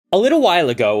A little while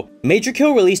ago, Major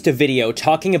Kill released a video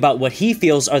talking about what he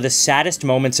feels are the saddest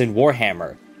moments in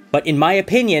Warhammer, but in my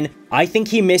opinion, I think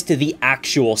he missed the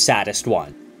actual saddest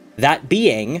one. That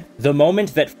being, the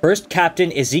moment that First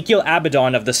Captain Ezekiel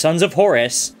Abaddon of the Sons of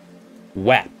Horus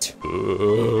wept.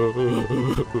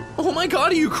 Oh my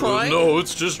god, are you crying? No,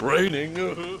 it's just raining.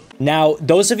 Now,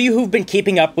 those of you who've been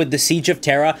keeping up with the Siege of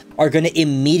Terra are going to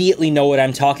immediately know what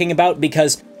I'm talking about,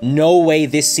 because no way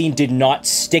this scene did not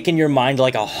stick in your mind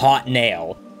like a hot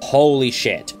nail. Holy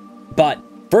shit. But,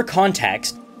 for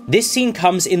context, this scene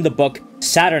comes in the book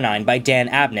Saturnine by Dan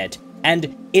Abnett,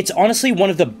 and it's honestly one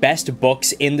of the best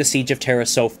books in the Siege of Terra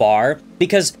so far,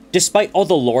 because despite all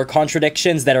the lore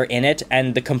contradictions that are in it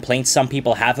and the complaints some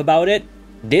people have about it,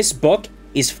 this book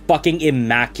is fucking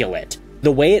immaculate.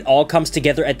 The way it all comes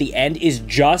together at the end is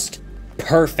just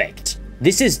perfect.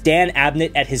 This is Dan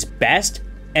Abnett at his best,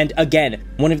 and again,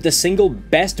 one of the single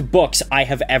best books I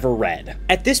have ever read.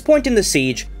 At this point in the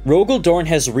siege, Rogal Dorn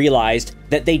has realized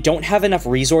that they don't have enough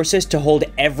resources to hold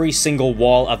every single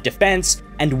wall of defense,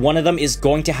 and one of them is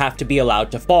going to have to be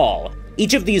allowed to fall.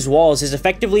 Each of these walls is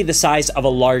effectively the size of a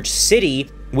large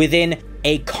city within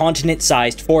a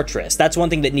continent-sized fortress. That's one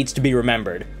thing that needs to be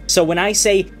remembered. So when I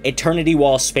say Eternity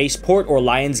Wall Spaceport or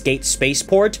Lionsgate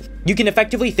Spaceport, you can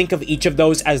effectively think of each of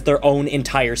those as their own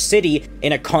entire city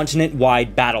in a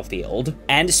continent-wide battlefield.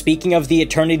 And speaking of the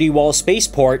Eternity Wall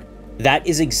Spaceport, that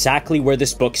is exactly where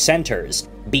this book centers,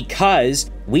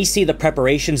 because we see the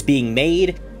preparations being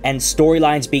made, and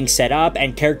storylines being set up,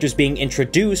 and characters being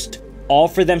introduced, all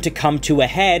for them to come to a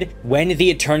head when the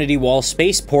Eternity Wall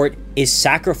Spaceport is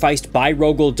sacrificed by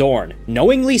Rogal Dorn,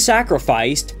 knowingly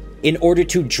sacrificed, in order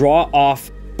to draw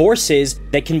off forces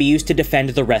that can be used to defend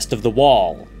the rest of the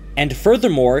wall. And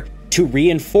furthermore, to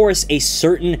reinforce a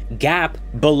certain gap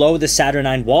below the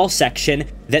Saturnine Wall section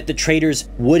that the traitors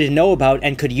would know about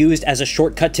and could use as a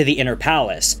shortcut to the Inner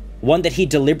Palace, one that he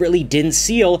deliberately didn't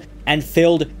seal and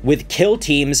filled with kill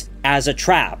teams as a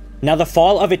trap. Now, the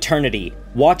Fall of Eternity,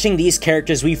 watching these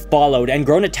characters we've followed and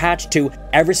grown attached to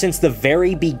ever since the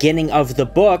very beginning of the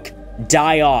book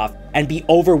die off and be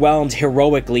overwhelmed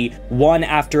heroically one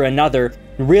after another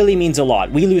really means a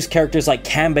lot. We lose characters like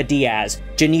Kamba Diaz,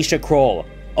 Janisha Kroll,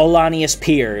 Olanius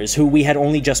Piers, who we had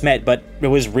only just met, but it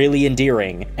was really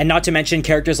endearing. And not to mention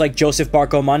characters like Joseph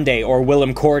Barcomunde or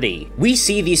Willem Cordy. We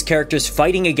see these characters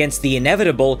fighting against the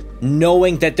inevitable,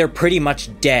 knowing that they're pretty much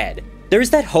dead. There is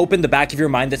that hope in the back of your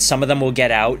mind that some of them will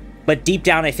get out, but deep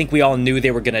down I think we all knew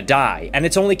they were gonna die, and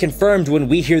it's only confirmed when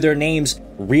we hear their names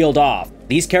reeled off.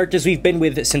 These characters we've been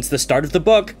with since the start of the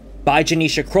book, by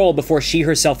Janisha Kroll before she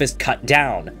herself is cut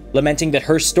down, lamenting that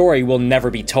her story will never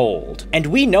be told. And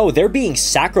we know they're being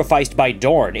sacrificed by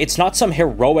Dorn. It's not some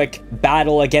heroic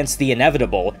battle against the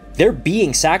inevitable. They're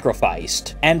being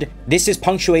sacrificed. And this is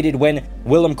punctuated when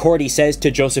Willem Cordy says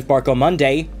to Joseph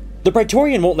Barcomunde, "The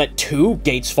Praetorian won't let 2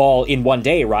 gates fall in one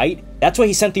day, right? That's why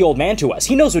he sent the old man to us.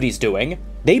 He knows what he's doing."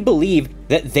 They believe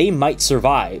that they might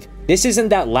survive. This isn't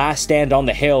that last stand on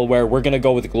the hill where we're gonna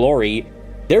go with glory.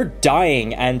 They're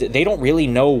dying, and they don't really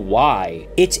know why.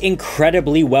 It's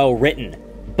incredibly well written,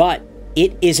 but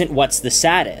it isn't what's the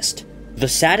saddest. The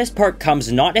saddest part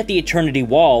comes not at the Eternity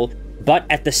Wall, but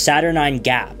at the Saturnine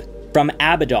Gap, from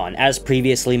Abaddon, as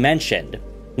previously mentioned.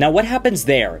 Now, what happens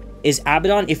there is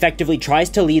Abaddon effectively tries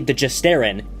to lead the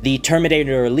Justerin, the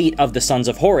Terminator elite of the Sons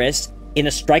of Horus, in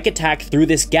a strike attack through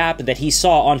this gap that he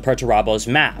saw on Perturabo's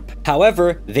map.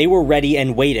 However, they were ready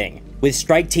and waiting, with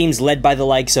strike teams led by the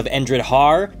likes of Endred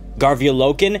Har, Garvia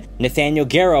Loken, Nathaniel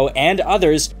Garrow, and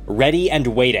others ready and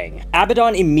waiting.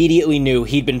 Abaddon immediately knew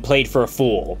he'd been played for a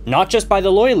fool, not just by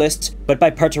the Loyalists, but by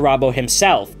Perturabo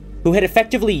himself, who had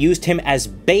effectively used him as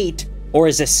bait or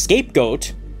as a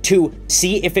scapegoat to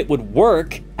see if it would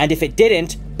work, and if it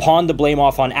didn't, pawn the blame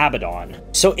off on Abaddon.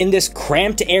 So in this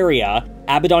cramped area,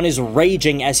 Abaddon is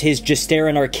raging as his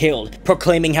Justerin are killed,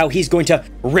 proclaiming how he's going to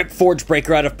rip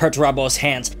Forgebreaker out of Perturabo's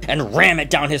hands and ram it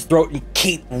down his throat and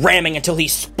keep ramming until he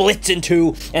splits in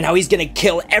two, and how he's gonna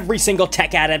kill every single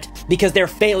tech adept because they're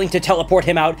failing to teleport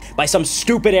him out by some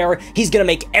stupid error. He's gonna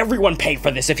make everyone pay for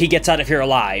this if he gets out of here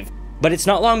alive. But it's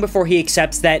not long before he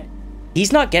accepts that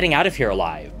he's not getting out of here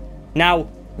alive. Now,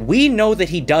 we know that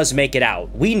he does make it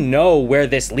out. We know where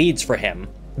this leads for him.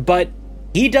 But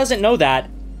he doesn't know that,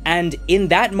 and in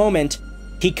that moment,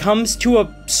 he comes to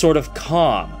a sort of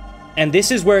calm. And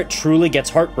this is where it truly gets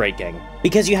heartbreaking.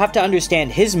 Because you have to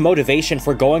understand, his motivation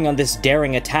for going on this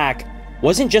daring attack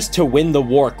wasn't just to win the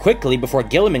war quickly before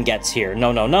Guilliman gets here.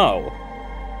 No, no, no.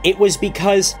 It was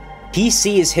because he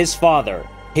sees his father,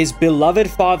 his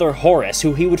beloved father Horus,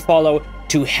 who he would follow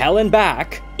to hell and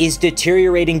back, is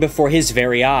deteriorating before his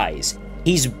very eyes.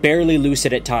 He's barely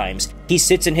lucid at times. He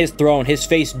sits in his throne, his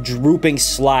face drooping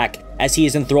slack as he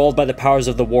is enthralled by the powers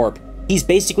of the warp. He's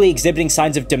basically exhibiting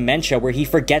signs of dementia where he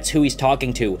forgets who he's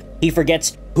talking to. He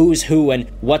forgets who's who and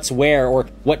what's where, or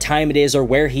what time it is, or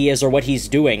where he is, or what he's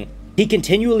doing. He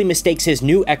continually mistakes his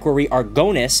new equerry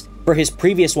Argonis for his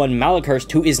previous one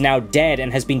Malachurst, who is now dead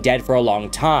and has been dead for a long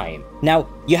time. Now,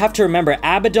 you have to remember,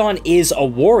 Abaddon is a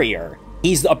warrior.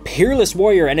 He's a peerless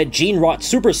warrior and a gene-wrought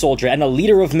super soldier and a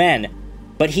leader of men.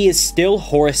 But he is still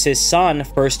Horus's son,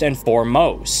 first and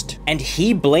foremost. And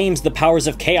he blames the powers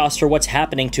of chaos for what's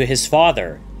happening to his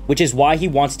father, which is why he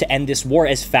wants to end this war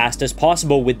as fast as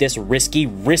possible with this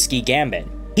risky gambit.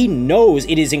 He knows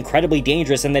it is incredibly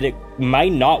dangerous and that it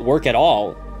might not work at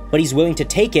all, but he's willing to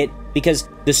take it because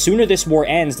the sooner this war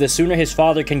ends, the sooner his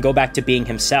father can go back to being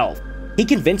himself. He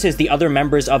convinces the other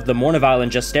members of the Mournival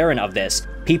and Justarin of this,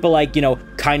 people like, Kainor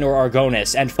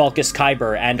Argonis and Falcus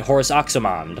Kyber and Horus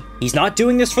Oxymond. He's not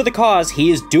doing this for the cause,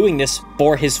 he is doing this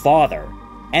for his father.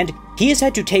 And he has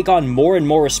had to take on more and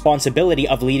more responsibility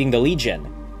of leading the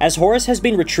Legion. As Horus has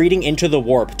been retreating into the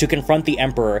warp to confront the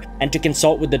Emperor and to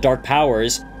consult with the Dark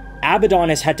Powers, Abaddon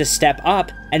has had to step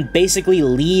up and basically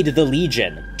lead the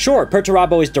Legion. Sure,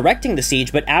 Perturabo is directing the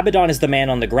siege, but Abaddon is the man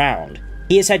on the ground.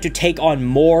 He has had to take on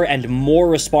more and more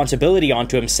responsibility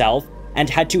onto himself, and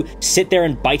had to sit there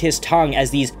and bite his tongue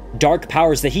as these dark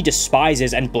powers that he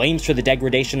despises and blames for the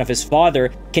degradation of his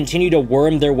father continue to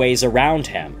worm their ways around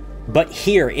him. But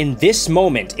here, in this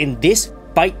moment, in this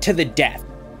fight to the death,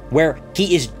 where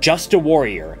he is just a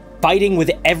warrior, fighting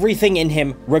with everything in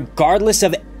him, regardless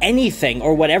of anything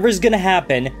or whatever's gonna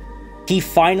happen, he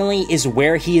finally is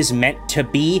where he is meant to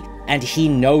be, and he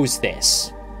knows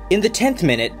this. In the 10th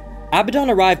minute, Abaddon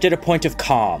arrived at a point of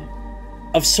calm,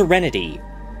 of serenity.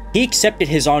 He accepted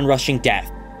his onrushing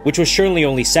death, which was surely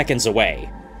only seconds away.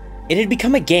 It had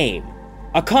become a game,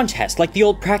 a contest like the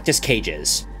old practice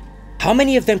cages. How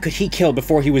many of them could he kill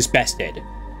before he was bested?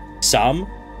 Some?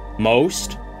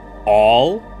 Most?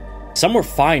 All? Some were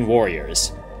fine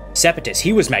warriors. Sepetus,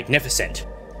 he was magnificent.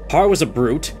 Har was a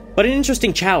brute, but an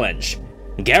interesting challenge.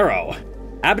 Garrow.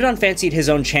 Abaddon fancied his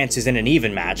own chances in an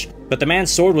even match, but the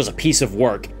man's sword was a piece of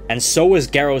work, and so was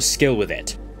Garrow's skill with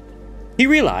it. He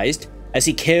realized, as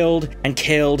he killed and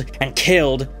killed and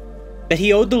killed, that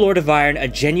he owed the Lord of Iron a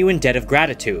genuine debt of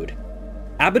gratitude.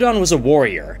 Abaddon was a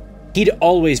warrior. He'd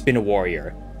always been a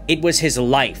warrior. It was his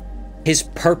life, his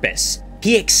purpose.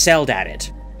 He excelled at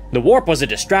it. The warp was a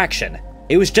distraction.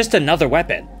 It was just another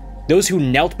weapon. Those who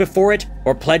knelt before it,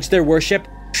 or pledged their worship,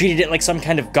 treated it like some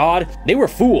kind of god, they were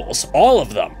fools, all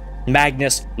of them.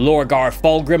 Magnus, Lorgar,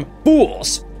 Fulgrim,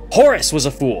 fools. Horus was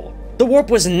a fool. The warp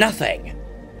was nothing.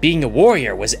 Being a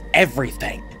warrior was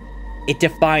everything. It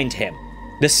defined him.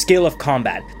 The skill of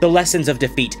combat, the lessons of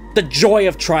defeat, the joy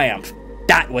of triumph.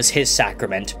 That was his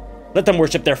sacrament. Let them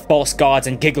worship their false gods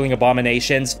and giggling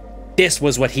abominations. This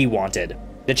was what he wanted.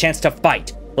 The chance to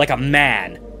fight, like a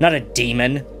man, not a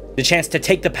demon. The chance to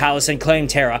take the palace and claim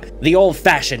Terra the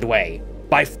old-fashioned way,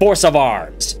 by force of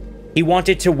arms. He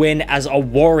wanted to win as a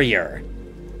warrior.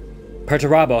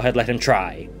 Perturabo had let him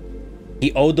try.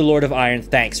 He owed the Lord of Iron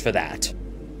thanks for that.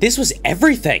 This was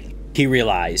everything, he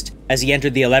realized, as he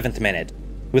entered the 11th minute,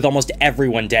 with almost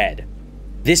everyone dead.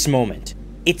 This moment,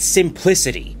 its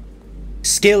simplicity,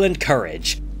 skill and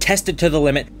courage, tested to the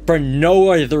limit for no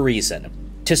other reason,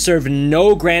 to serve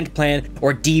no grand plan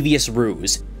or devious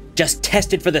ruse, just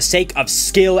tested for the sake of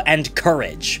skill and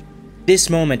courage. This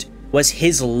moment was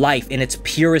his life in its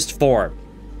purest form,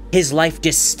 his life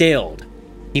distilled.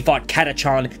 He fought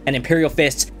Catachon and Imperial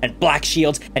Fists and Black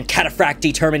Shields and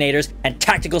Cataphracti Terminators and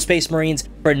Tactical Space Marines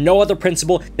for no other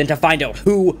principle than to find out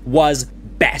who was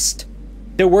best.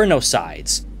 There were no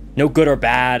sides, no good or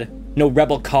bad, no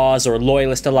rebel cause or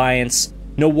loyalist alliance,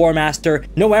 no war master,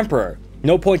 no emperor,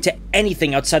 no point to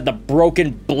anything outside the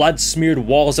broken, blood-smeared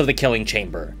walls of the killing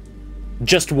chamber.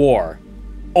 Just war.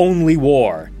 Only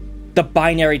war. The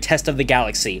binary test of the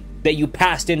galaxy, that you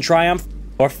passed in triumph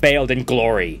or failed in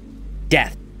glory.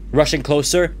 Death, rushing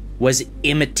closer, was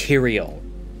immaterial.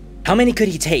 How many could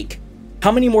he take?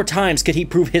 How many more times could he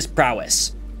prove his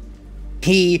prowess?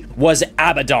 He was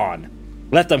Abaddon.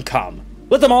 Let them come.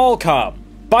 Let them all come.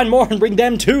 Find more and bring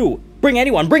them too. Bring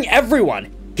anyone, bring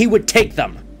everyone. He would take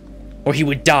them. Or he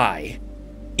would die.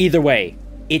 Either way,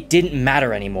 it didn't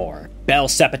matter anymore. Bel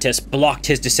Sepetus blocked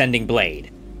his descending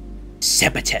blade.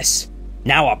 Sepetus.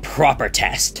 Now a proper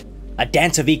test. A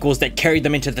dance of equals that carried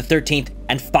them into the 13th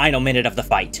and final minute of the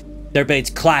fight. Their blades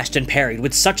clashed and parried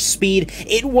with such speed,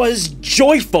 it was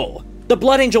joyful! The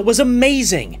Blood Angel was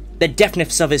amazing! The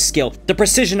deftness of his skill, the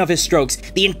precision of his strokes,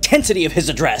 the intensity of his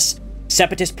address.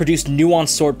 Saddest produced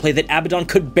nuanced swordplay that Abaddon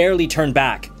could barely turn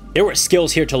back. There were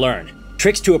skills here to learn,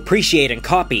 tricks to appreciate and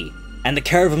copy, and the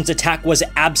Cherubim's attack was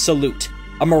absolute,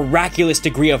 a miraculous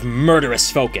degree of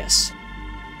murderous focus.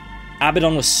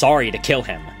 Abaddon was sorry to kill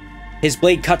him. His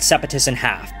blade cut Saddest in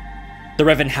half. The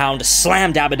Revan Hound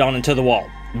slammed Abaddon into the wall,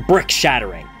 brick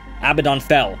shattering. Abaddon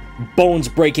fell, bones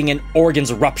breaking and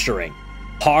organs rupturing.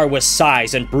 Har was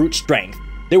size and brute strength.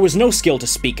 There was no skill to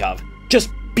speak of, just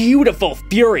beautiful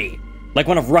fury, like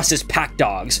one of Russ's pack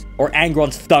dogs, or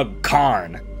Angron's thug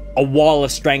Karn. A wall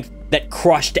of strength that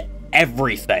crushed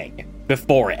everything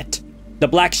before it. The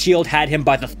Black Shield had him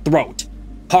by the throat.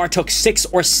 Har took 6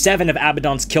 or 7 of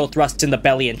Abaddon's kill thrusts in the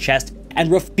belly and chest, and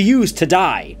refused to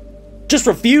die. Just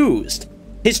refused!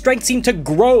 His strength seemed to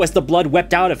grow as the blood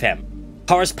wept out of him.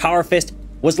 Har's power fist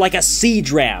was like a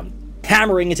siege ram,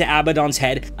 hammering into Abaddon's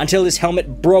head until his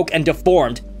helmet broke and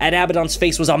deformed, and Abaddon's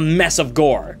face was a mess of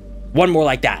gore. One more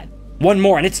like that. One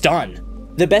more and it's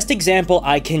done. The best example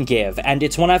I can give, and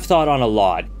it's one I've thought on a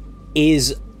lot,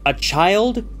 is a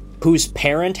child whose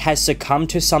parent has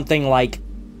succumbed to something like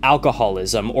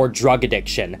alcoholism or drug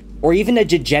addiction, or even a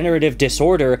degenerative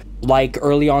disorder like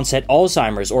early onset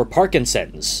Alzheimer's or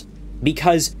Parkinson's.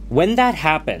 Because when that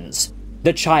happens,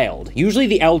 the child, usually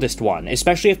the eldest one,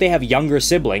 especially if they have younger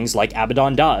siblings like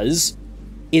Abaddon does,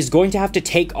 is going to have to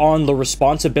take on the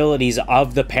responsibilities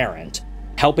of the parent,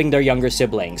 helping their younger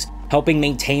siblings, helping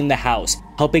maintain the house,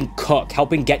 helping cook,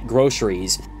 helping get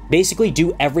groceries, basically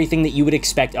do everything that you would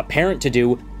expect a parent to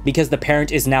do because the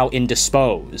parent is now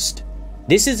indisposed.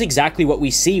 This is exactly what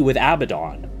we see with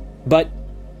Abaddon, but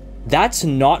that's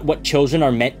not what children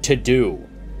are meant to do.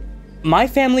 My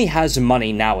family has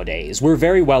money nowadays, we're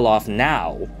very well off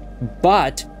now,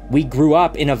 but we grew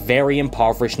up in a very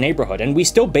impoverished neighborhood, and we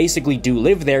still basically do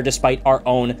live there despite our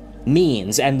own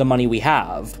means and the money we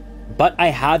have. But I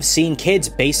have seen kids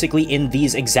basically in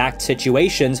these exact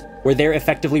situations where they're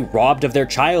effectively robbed of their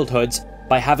childhoods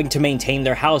by having to maintain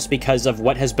their house because of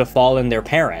what has befallen their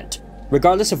parent.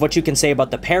 Regardless of what you can say about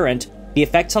the parent, the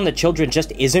effects on the children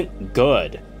just isn't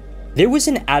good. There was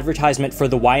an advertisement for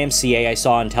the YMCA I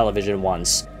saw on television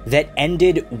once that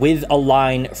ended with a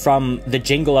line from the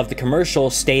jingle of the commercial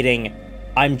stating,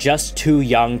 "I'm just too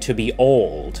young to be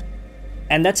old."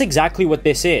 And that's exactly what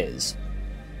this is.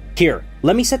 Here,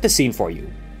 let me set the scene for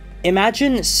you.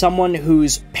 Imagine someone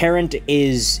whose parent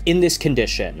is in this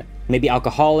condition, maybe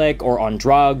alcoholic or on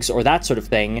drugs or that sort of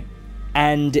thing,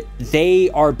 and they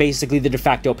are basically the de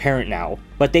facto parent now,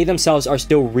 but they themselves are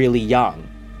still really young.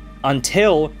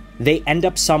 Until they end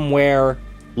up somewhere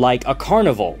like a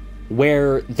carnival,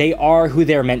 where they are who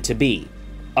they're meant to be,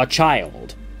 a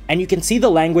child. And you can see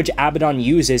the language Abaddon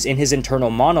uses in his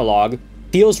internal monologue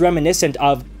feels reminiscent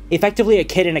of effectively a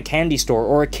kid in a candy store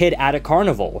or a kid at a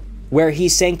carnival, where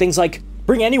he's saying things like,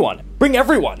 "Bring anyone, bring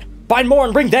everyone, find more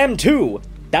and bring them too."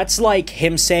 That's like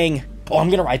him saying, "Oh, I'm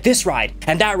gonna ride this ride,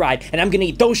 and that ride, and I'm gonna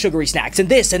eat those sugary snacks, and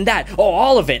this and that, oh,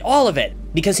 all of it,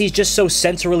 because he's just so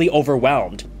sensorily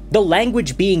overwhelmed. The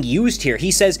language being used here,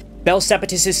 he says,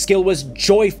 Bel-Sapatis' skill was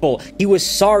joyful, he was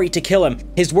sorry to kill him,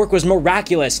 his work was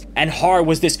miraculous, and Har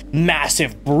was this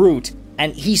massive brute,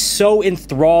 and he's so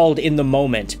enthralled in the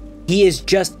moment. He is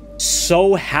just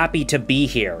so happy to be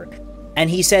here. And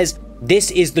he says,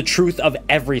 this is the truth of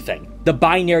everything, the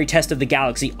binary test of the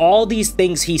galaxy, all these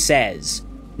things he says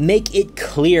make it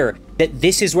clear that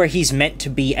this is where he's meant to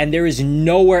be, and there is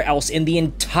nowhere else in the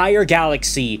entire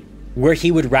galaxy where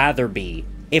he would rather be.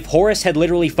 If Horus had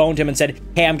literally phoned him and said,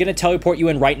 "Hey, I'm gonna teleport you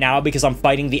in right now because I'm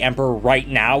fighting the Emperor right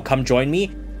now, come join me,"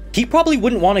 he probably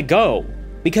wouldn't want to go,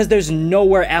 because there's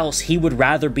nowhere else he would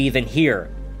rather be than here,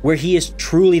 where he is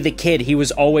truly the kid he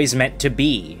was always meant to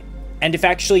be. And if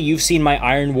actually you've seen my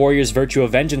Iron Warriors Virtue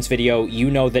of Vengeance video, you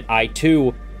know that I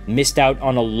too missed out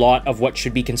on a lot of what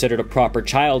should be considered a proper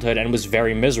childhood and was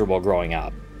very miserable growing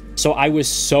up. So I was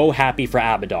so happy for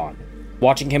Abaddon.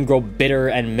 Watching him grow bitter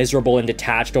and miserable and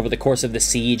detached over the course of the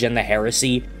siege and the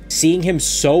heresy, seeing him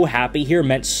so happy here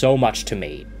meant so much to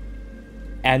me.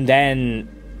 And then,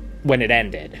 when it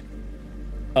ended,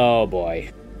 oh boy.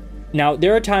 Now,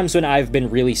 there are times when I've been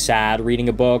really sad reading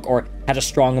a book or had a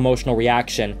strong emotional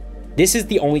reaction. This is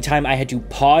the only time I had to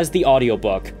pause the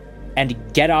audiobook and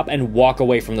get up and walk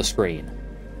away from the screen,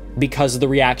 because the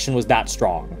reaction was that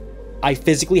strong. I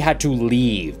physically had to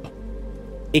leave.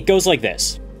 It goes like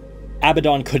this.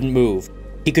 Abaddon couldn't move.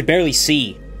 He could barely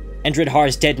see. Endred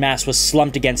Har's dead mass was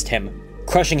slumped against him,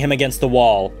 crushing him against the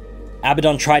wall.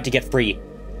 Abaddon tried to get free.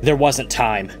 There wasn't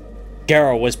time.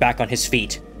 Garrow was back on his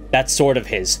feet, that sword of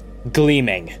his,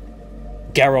 gleaming.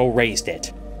 Garrow raised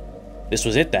it. This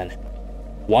was it then.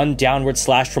 One downward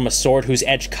slash from a sword whose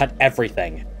edge cut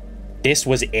everything. This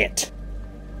was it.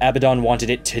 Abaddon wanted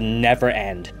it to never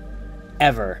end.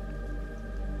 Ever.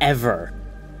 Ever.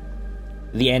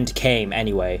 The end came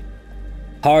anyway.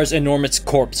 Har's enormous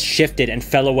corpse shifted and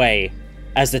fell away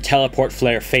as the teleport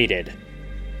flare faded.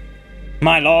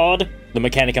 "My lord!" the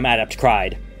Mechanicum Adept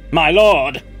cried. "My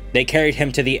lord!" They carried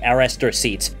him to the arrestor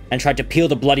seats and tried to peel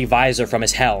the bloody visor from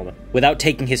his helm, without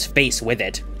taking his face with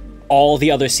it. All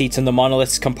the other seats in the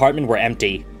monolith's compartment were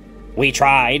empty. "We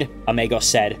tried," Amagos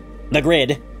said. "The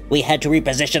grid. We had to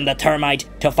reposition the termite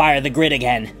to fire the grid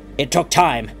again. It took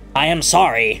time. I am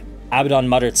sorry." Abaddon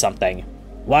muttered something.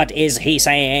 "What is he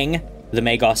saying?" the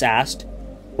Magos asked.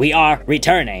 "We are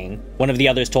returning," one of the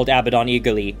others told Abaddon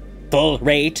eagerly. "Full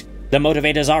rate. The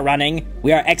motivators are running.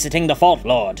 We are exiting the Fault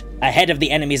Lord, ahead of the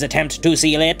enemy's attempt to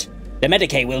seal it. The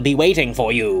Medicae will be waiting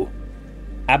for you."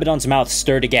 Abaddon's mouth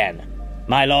stirred again.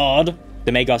 "My lord?"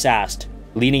 the Magos asked,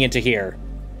 leaning in to hear.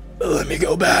 Let me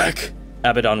go back.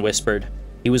 Abaddon whispered.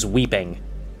 He was weeping.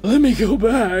 Let me go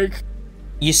back.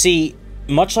 You see,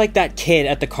 much like that kid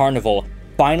at the carnival,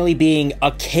 finally being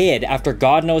a kid after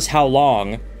God knows how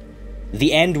long,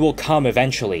 the end will come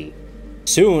eventually.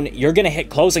 Soon, you're gonna hit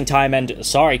closing time and,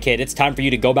 sorry kid, it's time for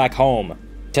you to go back home.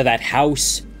 To that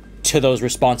house, to those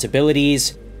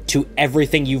responsibilities, to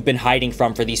everything you've been hiding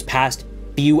from for these past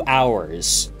few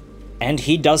hours. And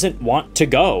he doesn't want to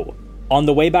go. On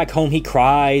the way back home, he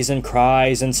cries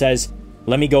and says,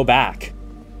 "Let me go back."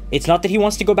 It's not that he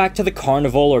wants to go back to the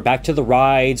carnival or back to the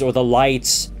rides or the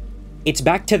lights. It's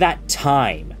back to that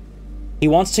time. He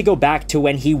wants to go back to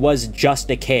when he was just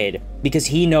a kid, because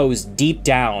he knows deep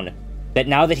down that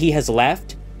now that he has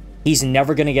left, he's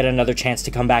never going to get another chance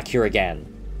to come back here again.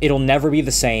 It'll never be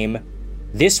the same.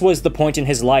 This was the point in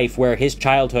his life where his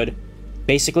childhood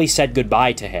basically said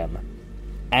goodbye to him.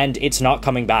 And it's not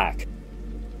coming back.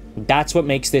 That's what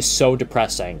makes this so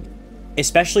depressing.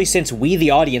 Especially since we,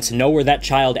 the audience, know where that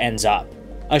child ends up.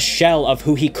 A shell of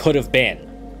who he could have been.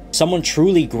 Someone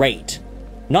truly great.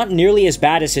 Not nearly as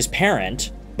bad as his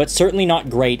parent, but certainly not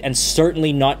great, and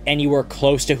certainly not anywhere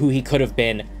close to who he could have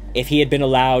been if he had been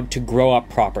allowed to grow up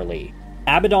properly.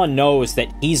 Abaddon knows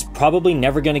that he's probably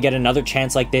never going to get another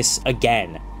chance like this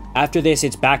again. After this,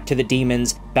 it's back to the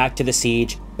demons, back to the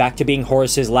siege, back to being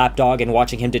Horus's lapdog and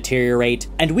watching him deteriorate.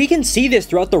 And we can see this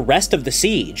throughout the rest of the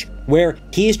siege, where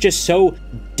he is just so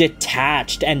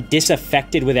detached and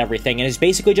disaffected with everything and is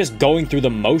basically just going through the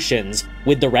motions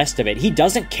with the rest of it. He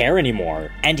doesn't care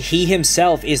anymore. And he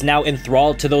himself is now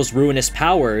enthralled to those ruinous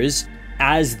powers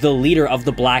as the leader of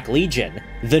the Black Legion,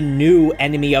 the new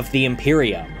enemy of the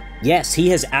Imperium. Yes, he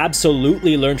has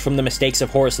absolutely learned from the mistakes of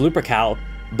Horus Lupercal,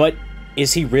 but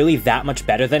is he really that much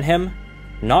better than him?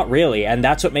 Not really, and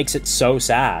that's what makes it so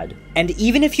sad. And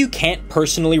even if you can't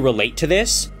personally relate to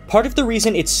this, part of the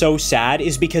reason it's so sad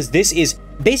is because this is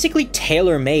basically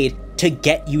tailor-made to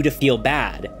get you to feel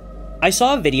bad. I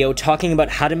saw a video talking about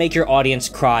how to make your audience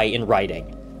cry in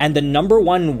writing, and the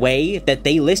 #1 way that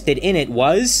they listed in it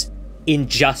was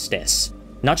injustice.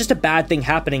 Not just a bad thing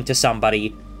happening to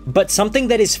somebody, but something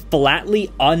that is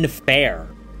flatly unfair.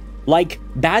 Like,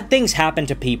 bad things happen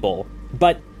to people,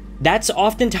 but that's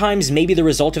oftentimes maybe the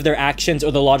result of their actions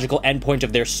or the logical endpoint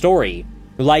of their story.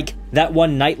 Like that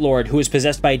one Night Lord who was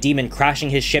possessed by a demon crashing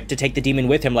his ship to take the demon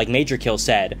with him like Major Kill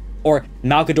said. Or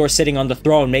Malkador sitting on the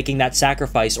throne making that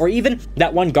sacrifice. Or even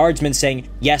that one guardsman saying,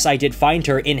 "Yes, I did find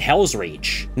her in Hell's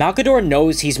Reach." Malkador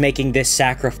knows he's making this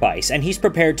sacrifice, and he's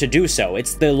prepared to do so.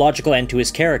 It's the logical end to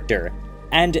his character.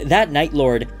 And that Night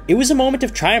Lord, it was a moment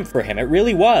of triumph for him, it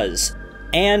really was.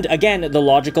 And again, the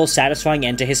logical, satisfying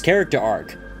end to his character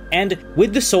arc. And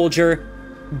with the soldier,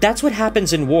 that's what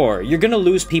happens in war. You're gonna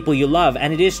lose people you love,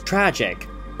 and it is tragic.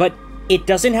 But it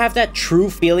doesn't have that true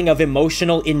feeling of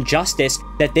emotional injustice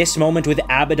that this moment with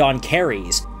Abaddon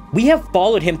carries. We have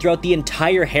followed him throughout the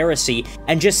entire Heresy,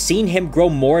 and just seen him grow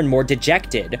more and more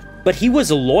dejected. But he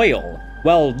was loyal.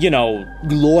 Well, you know,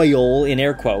 loyal in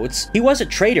air quotes. He was a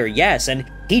traitor, yes, and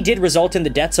he did result in the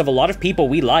deaths of a lot of people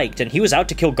we liked, and he was out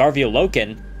to kill Garvio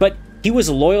Loken, but he was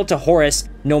loyal to Horus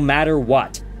no matter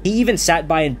what. He even sat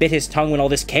by and bit his tongue when all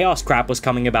this chaos crap was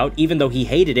coming about, even though he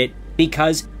hated it,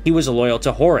 because he was loyal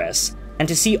to Horus. And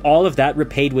to see all of that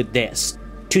repaid with this,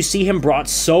 to see him brought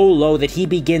so low that he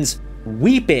begins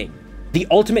weeping. The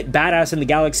ultimate badass in the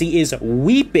galaxy is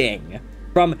weeping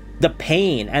from the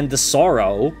pain and the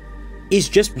sorrow, is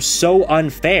just so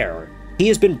unfair. He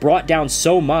has been brought down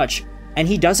so much, and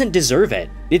he doesn't deserve it.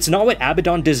 It's not what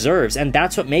Abaddon deserves, and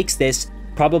that's what makes this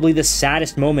probably the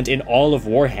saddest moment in all of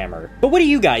Warhammer. But what do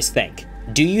you guys think?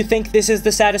 Do you think this is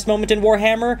the saddest moment in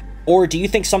Warhammer? Or do you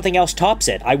think something else tops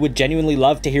it? I would genuinely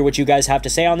love to hear what you guys have to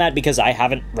say on that, because I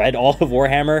haven't read all of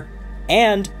Warhammer.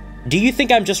 And Do you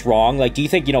think I'm just wrong? Like, do you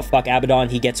think, you know, fuck Abaddon,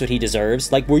 he gets what he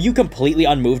deserves? Like, were you completely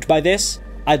unmoved by this?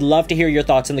 I'd love to hear your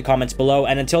thoughts in the comments below,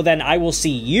 and until then, I will see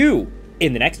you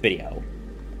in the next video.